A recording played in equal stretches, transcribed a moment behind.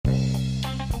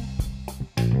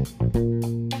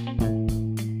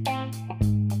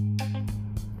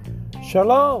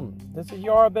Shalom, this is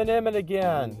Yara Ben Emmett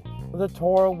again with the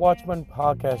Torah Watchman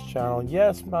podcast channel.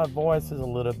 Yes, my voice is a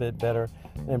little bit better,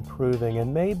 improving,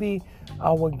 and maybe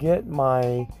I will get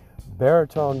my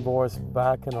baritone voice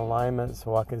back in alignment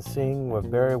so I can sing with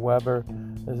Barry Weber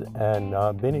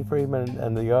and Benny Friedman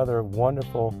and the other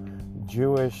wonderful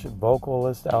Jewish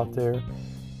vocalists out there.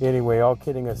 Anyway, all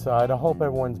kidding aside, I hope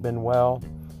everyone's been well.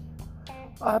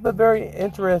 I have a very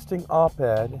interesting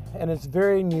op-ed, and it's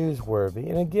very newsworthy.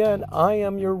 And again, I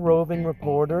am your roving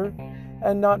reporter,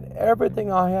 and not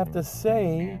everything I have to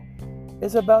say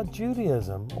is about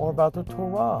Judaism or about the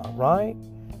Torah, right?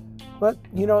 But,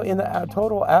 you know, in the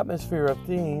total atmosphere of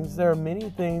things, there are many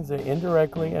things that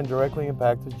indirectly and directly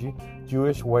impact the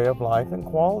Jewish way of life and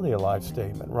quality of life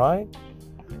statement, right?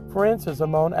 For instance,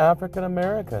 among African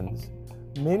Americans,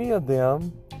 many of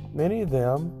them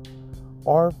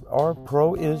are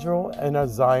pro-Israel and are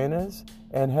Zionists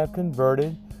and have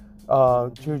converted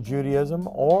to Judaism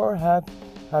or have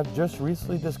just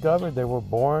recently discovered they were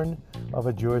born of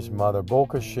a Jewish mother,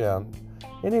 Baruch Hashem.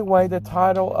 Anyway, the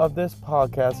title of this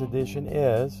podcast edition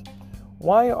is,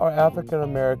 Why Are African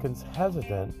Americans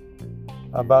Hesitant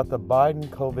About the Biden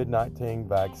COVID-19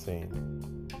 Vaccine?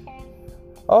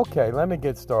 Okay, let me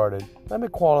get started. Let me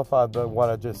qualify what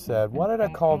I just said. Why did I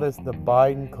call this the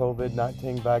Biden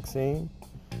COVID-19 vaccine?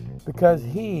 Because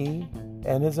he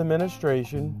and his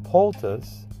administration,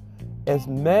 POLTUS, is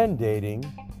mandating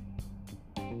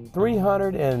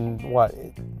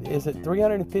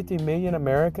 350 million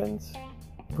Americans,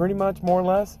 pretty much more or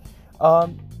less,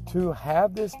 to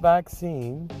have this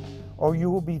vaccine, or you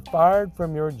will be fired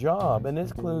from your job. And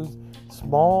this includes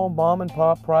small mom and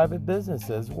pop private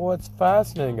businesses. What's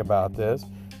fascinating about this,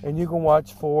 and you can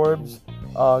watch Forbes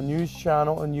news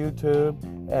channel on YouTube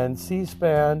and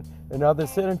C-SPAN and other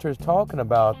senators talking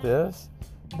about this,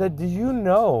 that do you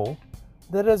know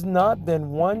that has not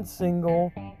been one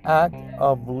single act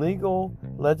of legal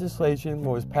legislation that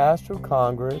was passed through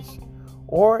Congress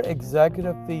or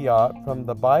executive fiat from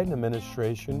the Biden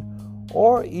administration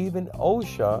or even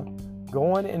OSHA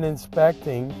going and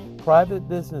inspecting private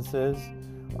businesses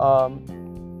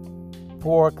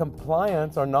for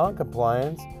compliance or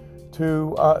non-compliance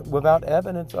to without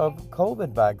evidence of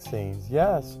COVID vaccines.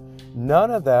 Yes, none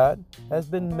of that has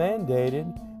been mandated,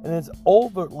 and it's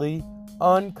overtly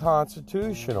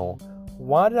unconstitutional.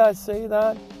 Why did I say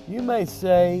that? You may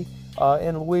say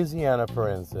in Louisiana, for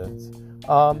instance,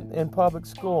 in public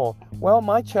school, well,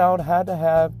 my child had to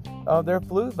have their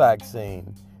flu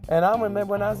vaccine. And I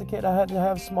remember when I was a kid, I had to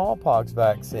have smallpox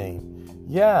vaccine.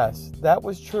 Yes, that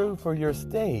was true for your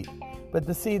state. But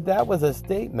to see, that was a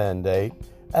state mandate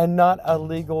and not a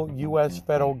legal U.S.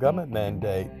 federal government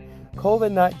mandate.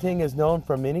 COVID-19 is known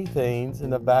for many things in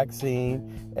the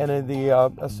vaccine and in the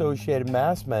associated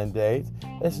mask mandates.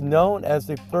 It's known as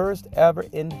the first ever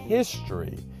in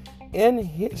history,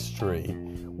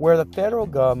 where the federal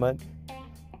government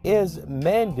is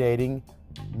mandating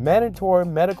mandatory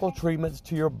medical treatments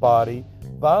to your body,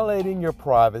 violating your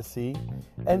privacy,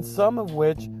 and some of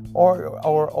which are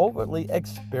overtly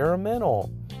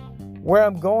experimental. Where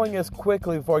I'm going is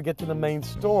quickly before I get to the main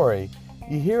story.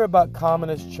 You hear about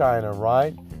communist China,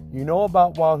 right? You know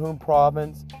about Wuhan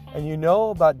province, and you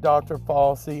know about Dr.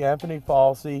 Fauci, Anthony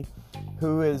Fauci,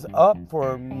 who is up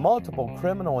for multiple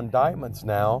criminal indictments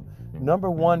now. Number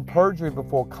one, perjury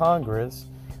before Congress,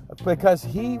 because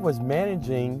he was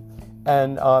managing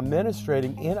and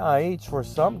administrating NIH for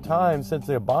some time since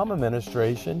the Obama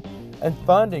administration and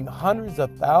funding hundreds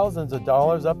of thousands of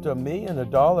dollars, up to $1 million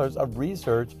of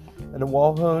research in the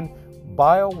Wuhan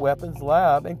bioweapons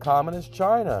lab in communist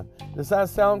China. Does that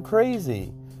sound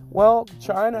crazy? Well,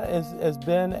 China has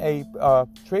been a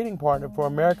trading partner for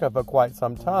America for quite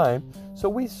some time, so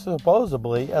we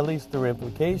supposedly, at least through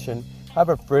implication, have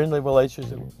a friendly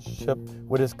relationship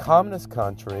with this communist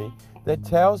country that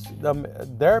tells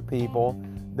their people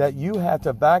that you have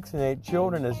to vaccinate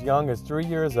children as young as 3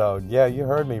 years old. Yeah, you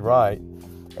heard me right.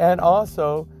 And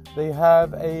also, they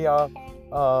have a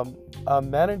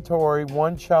mandatory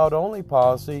one-child-only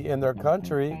policy in their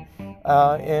country.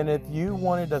 And if you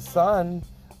wanted a son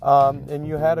and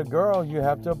you had a girl, you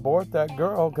have to abort that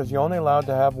girl because you're only allowed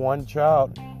to have one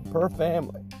child per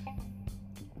family,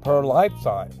 per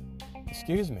lifetime.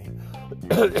 Excuse me.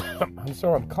 I'm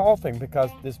sorry, I'm coughing because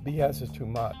this BS is too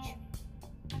much.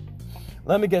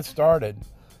 Let me get started.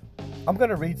 I'm going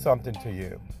to read something to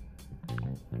you.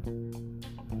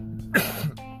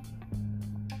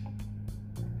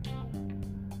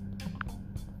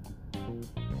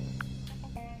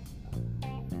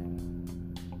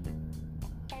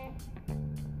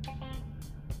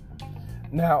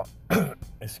 Now,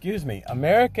 excuse me,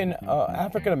 African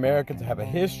Americans have a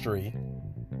history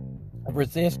of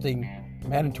resisting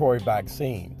mandatory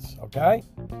vaccines, okay?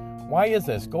 Why is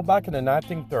this? Go back in the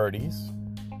 1930s,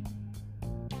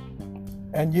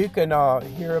 and you can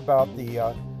hear about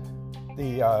the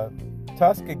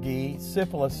Tuskegee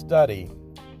syphilis study.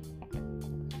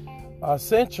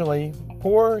 Essentially,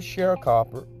 poor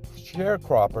sharecroppers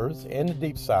in the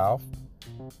Deep South,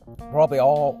 probably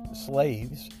all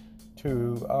slaves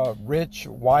to rich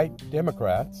white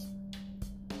Democrats,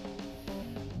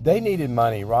 they needed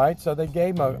money, right? So they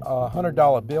gave them a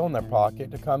 $100 bill in their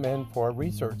pocket to come in for a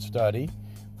research study,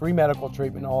 free medical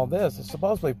treatment, all this. It's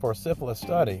supposedly for a syphilis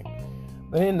study.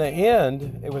 But in the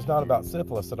end, it was not about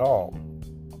syphilis at all.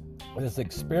 It was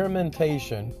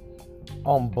experimentation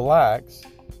on blacks,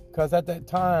 because at that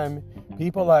time,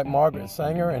 people like Margaret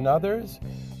Sanger and others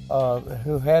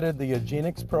who headed the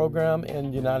eugenics program in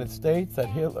the United States that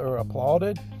Hitler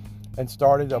applauded and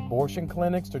started abortion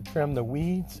clinics to trim the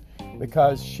weeds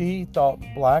because she thought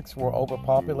blacks were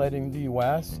overpopulating the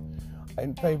U.S.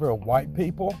 in favor of white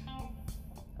people.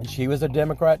 And she was a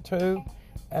Democrat too,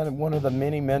 and one of the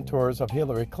many mentors of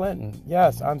Hillary Clinton.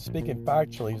 Yes, I'm speaking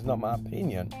factually, it's not my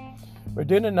opinion. But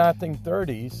during the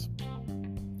 1930s,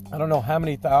 I don't know how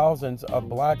many thousands of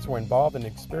blacks were involved in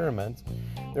experiments.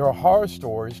 There are horror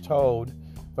stories told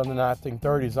from the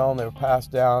 1930s on that were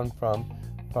passed down from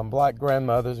black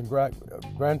grandmothers and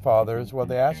grandfathers, where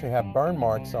they actually have burn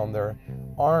marks on their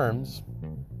arms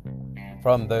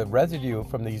from the residue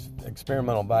from these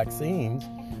experimental vaccines.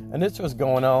 And this was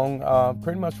going on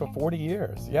pretty much for 40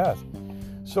 years, yes.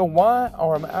 So why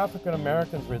are African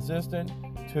Americans resistant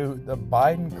to the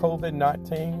Biden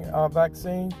COVID-19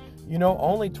 vaccine? You know,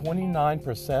 only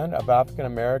 29% of African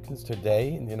Americans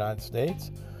today in the United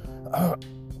States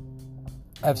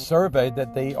have surveyed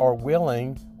that they are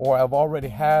willing or have already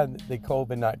had the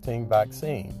COVID-19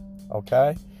 vaccine,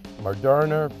 okay?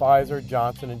 Moderna, Pfizer,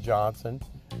 Johnson & Johnson,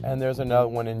 and there's another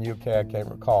one in the UK I can't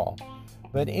recall.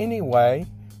 But anyway,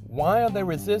 why are they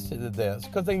resistant to this?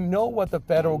 Because they know what the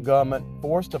federal government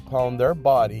forced upon their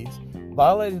bodies,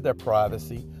 violated their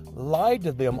privacy, lied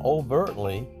to them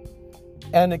overtly,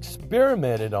 and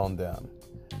experimented on them.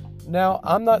 Now,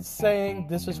 I'm not saying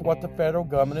this is what the federal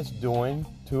government is doing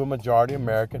to a majority of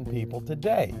American people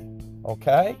today,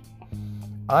 okay?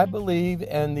 I believe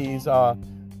in these rDNA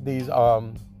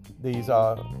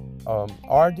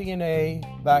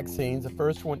vaccines, the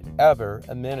first one ever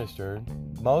administered.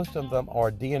 Most of them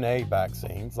are DNA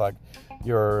vaccines, like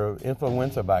your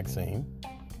influenza vaccine.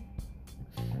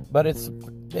 But it's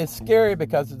scary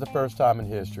because it's the first time in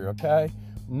history, okay?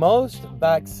 Most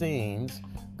vaccines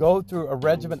go through a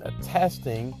regimen of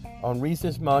testing on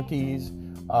rhesus monkeys,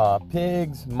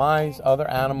 pigs, mice, other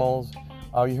animals.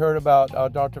 You heard about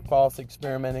Dr. Fauci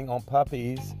experimenting on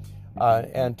puppies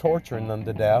and torturing them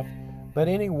to death. But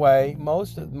anyway,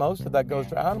 most of that goes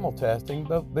to animal testing.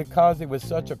 But because it was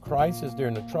such a crisis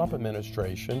during the Trump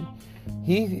administration,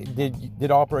 he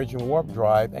did Operation Warp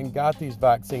Drive and got these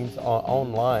vaccines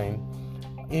online,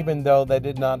 even though they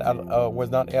was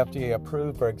not FDA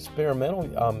approved for experimental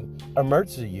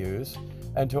emergency use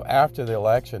until after the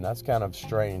election. That's kind of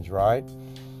strange, right?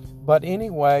 But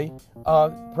anyway,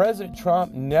 President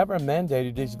Trump never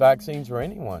mandated these vaccines for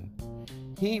anyone.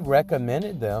 He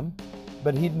recommended them,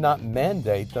 but he did not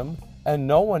mandate them, and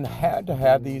no one had to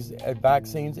have these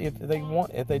vaccines if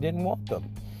they didn't want them.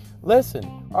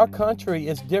 Listen, our country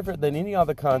is different than any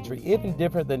other country, even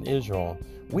different than Israel.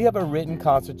 We have a written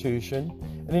constitution,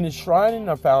 and enshrined in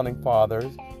our founding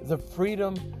fathers is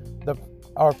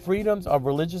our freedoms of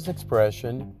religious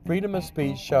expression, freedom of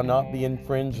speech shall not be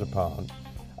infringed upon.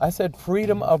 I said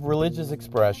freedom of religious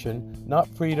expression, not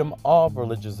freedom of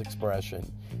religious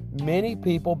expression. Many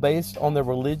people, based on their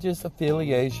religious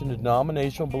affiliation,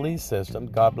 denominational belief system,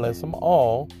 God bless them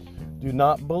all, do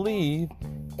not believe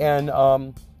in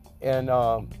going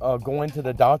to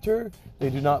the doctor. They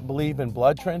do not believe in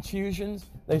blood transfusions.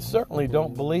 They certainly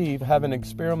don't believe having an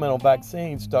experimental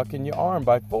vaccine stuck in your arm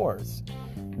by force.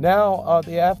 Now,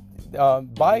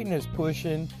 Biden is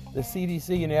pushing the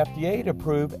CDC and FDA to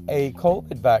approve a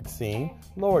COVID vaccine,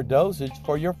 lower dosage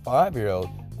for your 5-year-old.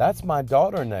 That's my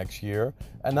daughter next year,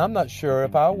 and I'm not sure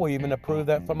if I will even approve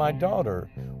that for my daughter.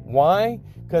 Why?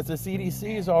 Because the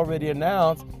CDC has already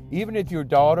announced, even if your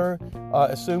daughter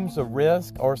assumes a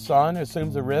risk, or son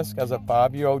assumes a risk as a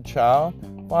 5-year-old child,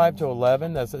 5 to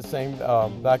 11, that's the same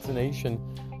vaccination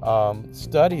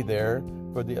study there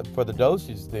for the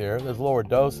dosage there. There's lower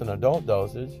dose than adult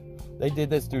dosage. They did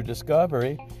this through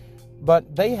discovery,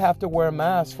 but they have to wear a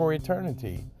mask for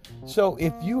eternity. So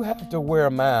if you have to wear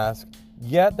a mask,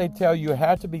 yet they tell you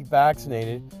have to be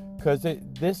vaccinated because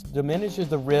this diminishes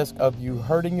the risk of you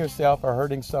hurting yourself or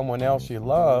hurting someone else you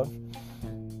love,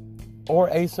 or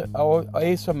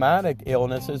asymptomatic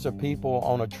illnesses or people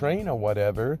on a train or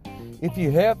whatever. If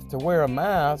you have to wear a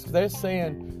mask, that's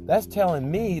telling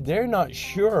me they're not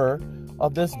sure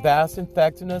of this vast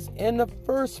infectedness in the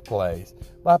first place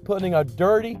by putting a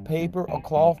dirty paper or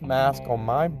cloth mask on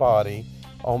my body,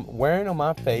 wearing on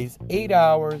my face 8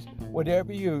 hours,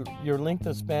 whatever your length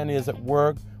of span is at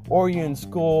work, or you're in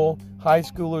school, high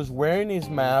schoolers wearing these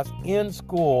masks in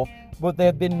school, but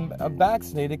they've been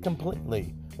vaccinated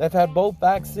completely. They've had both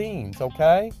vaccines,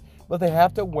 okay? But they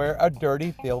have to wear a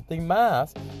dirty, filthy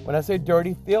mask. When I say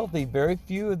dirty, filthy, very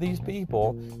few of these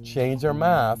people change their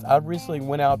mask. I recently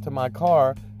went out to my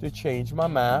car to change my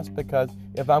mask because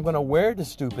if I'm going to wear the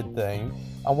stupid thing,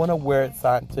 I want to wear it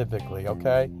scientifically,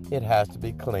 okay? It has to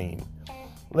be clean.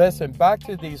 Listen, back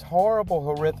to these horrible,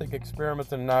 horrific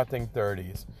experiments in the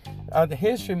 1930s.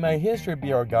 May history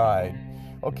be our guide,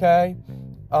 okay?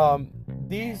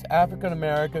 These African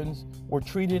Americans were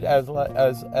treated as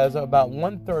about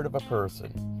 1/3 of a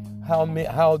person.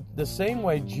 How the same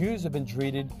way Jews have been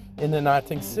treated in the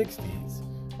 1960s.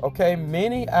 Okay,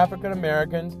 many African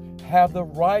Americans have the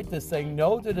right to say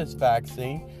no to this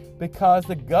vaccine because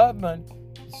the government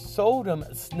sold them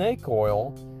snake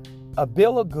oil, a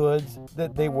bill of goods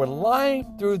that they were lying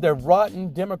through their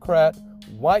rotten Democrat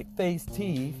white-faced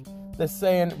teeth. They're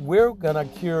saying we're gonna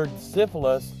cure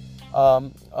syphilis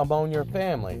among your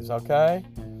families, okay?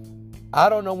 I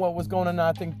don't know what was going on in the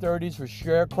 1930s for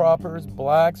sharecroppers,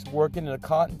 blacks working in the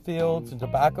cotton fields and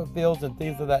tobacco fields and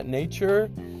things of that nature.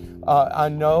 I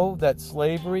know that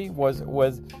slavery was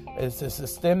a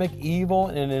systemic evil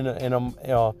and an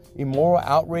immoral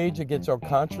outrage against our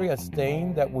country, a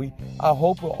stain that I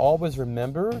hope we'll always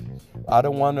remember. I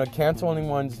don't want to cancel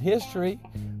anyone's history,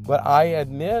 but I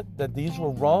admit that these were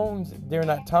wrongs during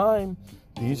that time.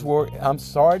 I'm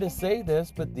sorry to say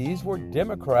this, but these were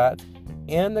Democrats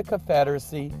in the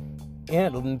Confederacy,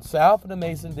 south of the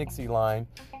Mason-Dixie line.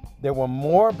 There were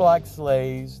more black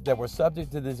slaves that were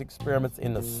subject to these experiments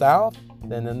in the South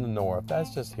than in the North.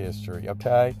 That's just history,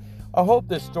 okay? I hope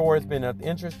this story has been of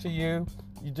interest to you.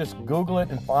 You just Google it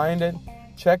and find it.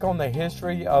 Check on the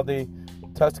history of the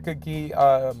Tuskegee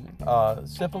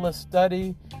syphilis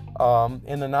study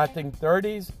in the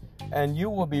 1930s, and you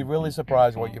will be really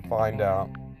surprised what you find out.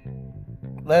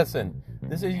 Listen,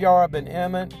 this is Yara Ben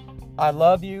Emmett. I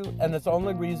love you, and it's the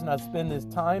only reason I spend this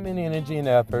time and energy and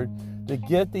effort to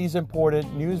get these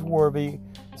important, newsworthy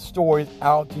stories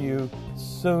out to you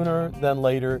sooner than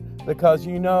later. Because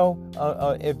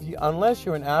unless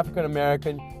you're an African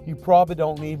American, you probably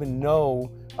don't even know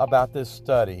about this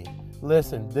study.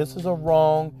 Listen, this is a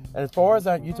wrong. And as far as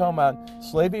you talking about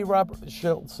slavery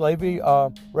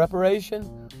reparation,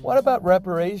 what about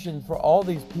reparation for all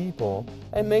these people?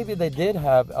 And maybe they did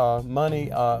have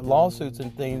money, lawsuits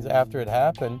and things after it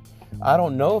happened. I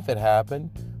don't know if it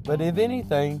happened, but if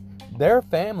anything, their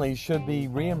families should be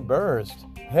reimbursed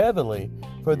heavily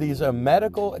for these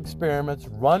medical experiments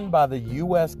run by the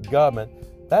U.S. government.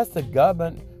 That's the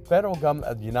federal government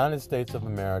of the United States of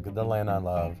America, the land I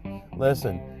love.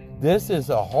 Listen, this is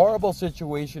a horrible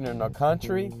situation in our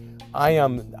country. I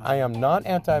am not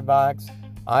anti-vax.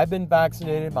 I've been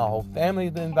vaccinated. My whole family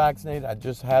has been vaccinated. I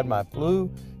just had my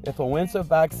influenza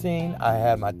vaccine. I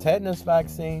had my tetanus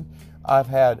vaccine.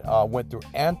 Went through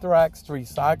anthrax, 3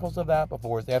 cycles of that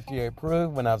before it was FDA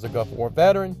approved when I was a Gulf War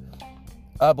veteran.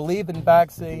 I believe in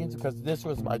vaccines because this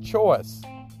was my choice.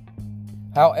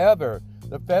 However,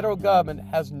 the federal government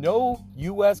has no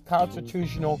U.S.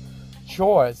 constitutional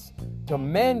choice to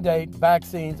mandate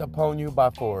vaccines upon you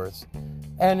by force.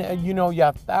 And you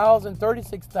have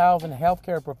 36,000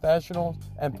 healthcare professionals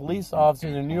and police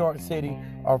officers in New York City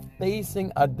are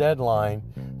facing a deadline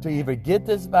to either get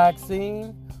this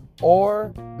vaccine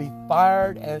or be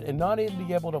fired and not even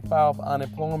be able to file for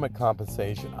unemployment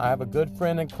compensation. I have a good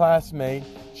friend and classmate.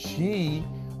 She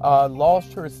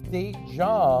lost her state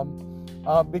job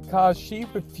because she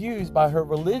refused by her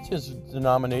religious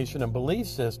denomination and belief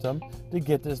system to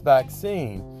get this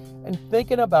vaccine. And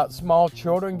thinking about small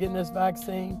children getting this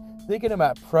vaccine, thinking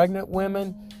about pregnant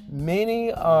women,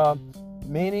 many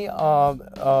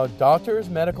doctors,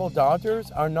 medical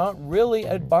doctors, are not really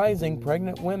advising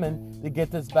pregnant women to get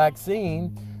this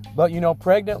vaccine. But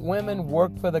pregnant women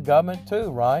work for the government too,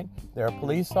 right? They're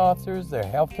police officers, they're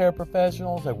healthcare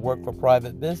professionals, they work for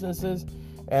private businesses.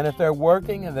 And if they're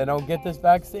working and they don't get this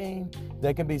vaccine,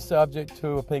 they can be subject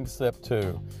to a pink slip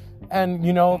too. And,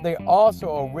 they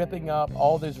also are ripping up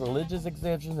all these religious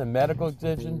exemptions and medical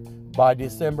exemptions by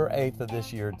December 8th of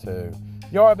this year too.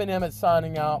 Yara Ben Emmett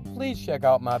signing out. Please check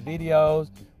out my videos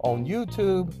on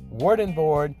YouTube, Word and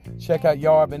Board. Check out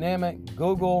Yarb and Emmett,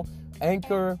 Google,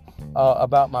 Anchor,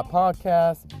 about my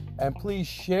podcast. And please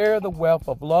share the wealth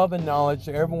of love and knowledge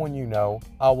to everyone you know.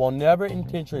 I will never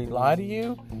intentionally lie to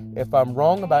you. If I'm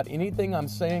wrong about anything I'm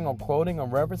saying or quoting or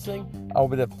referencing, I'll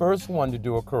be the first one to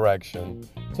do a correction.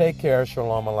 Take care.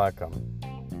 Shalom Aleichem.